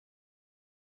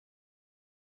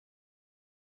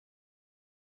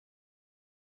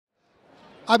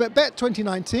I'm at Bett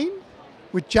 2019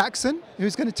 with Jackson,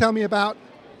 who's going to tell me about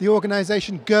the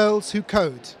organization Girls Who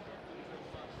Code.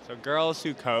 So Girls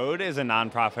Who Code is a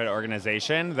nonprofit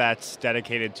organization that's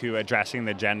dedicated to addressing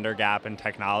the gender gap in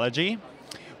technology,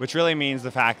 which really means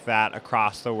the fact that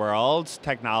across the world,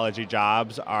 technology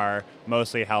jobs are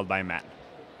mostly held by men.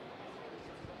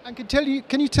 And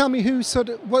can you tell me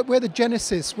where the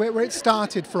genesis, where it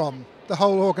started from, the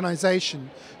whole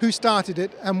organization, who started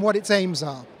it and what its aims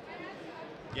are?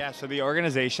 Yeah, so the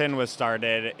organization was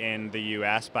started in the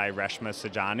U.S. by Reshma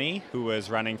Saujani, who was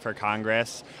running for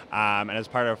Congress. And as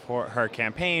part of her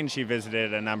campaign, she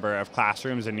visited a number of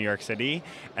classrooms in New York City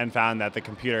and found that the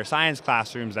computer science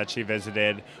classrooms that she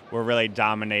visited were really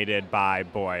dominated by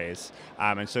boys.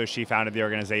 And so she founded the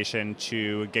organization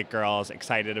to get girls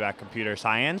excited about computer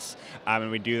science. And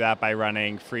we do that by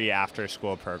running free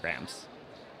after-school programs.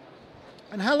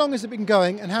 And how long has it been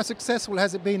going, and how successful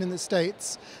has it been in the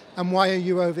States, and why are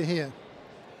you over here?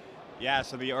 Yeah,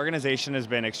 so the organization has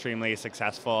been extremely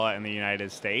successful in the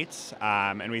United States,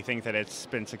 and we think that it's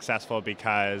been successful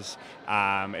because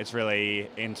it's really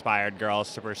inspired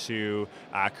girls to pursue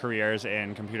careers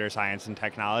in computer science and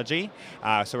technology.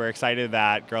 So we're excited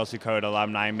that Girls Who Code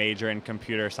alumni major in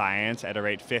computer science at a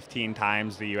rate 15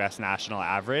 times the U.S. national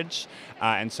average.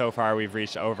 And so far we've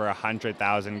reached over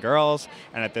 100,000 girls,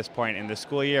 and at this point in the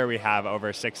school year we have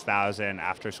over 6,000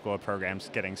 after-school programs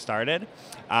getting started.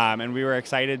 And we were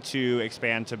excited to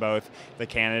expand to both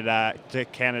Canada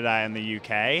and the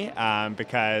UK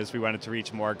because we wanted to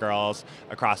reach more girls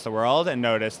across the world and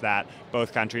noticed that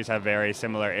both countries have very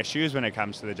similar issues when it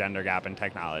comes to the gender gap in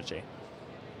technology.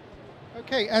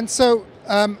 Okay, and so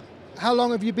how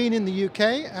long have you been in the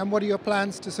UK, and what are your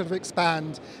plans to sort of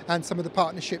expand and some of the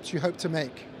partnerships you hope to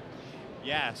make?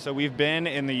 Yeah, so we've been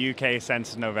in the UK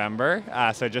since November,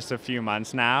 so just a few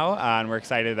months now, and we're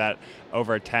excited that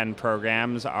over 10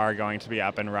 programs are going to be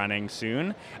up and running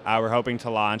soon. We're hoping to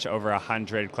launch over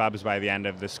 100 clubs by the end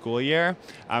of the school year,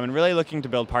 and really looking to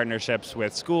build partnerships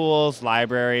with schools,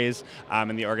 libraries,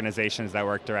 and the organizations that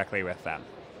work directly with them.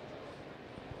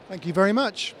 Thank you very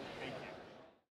much.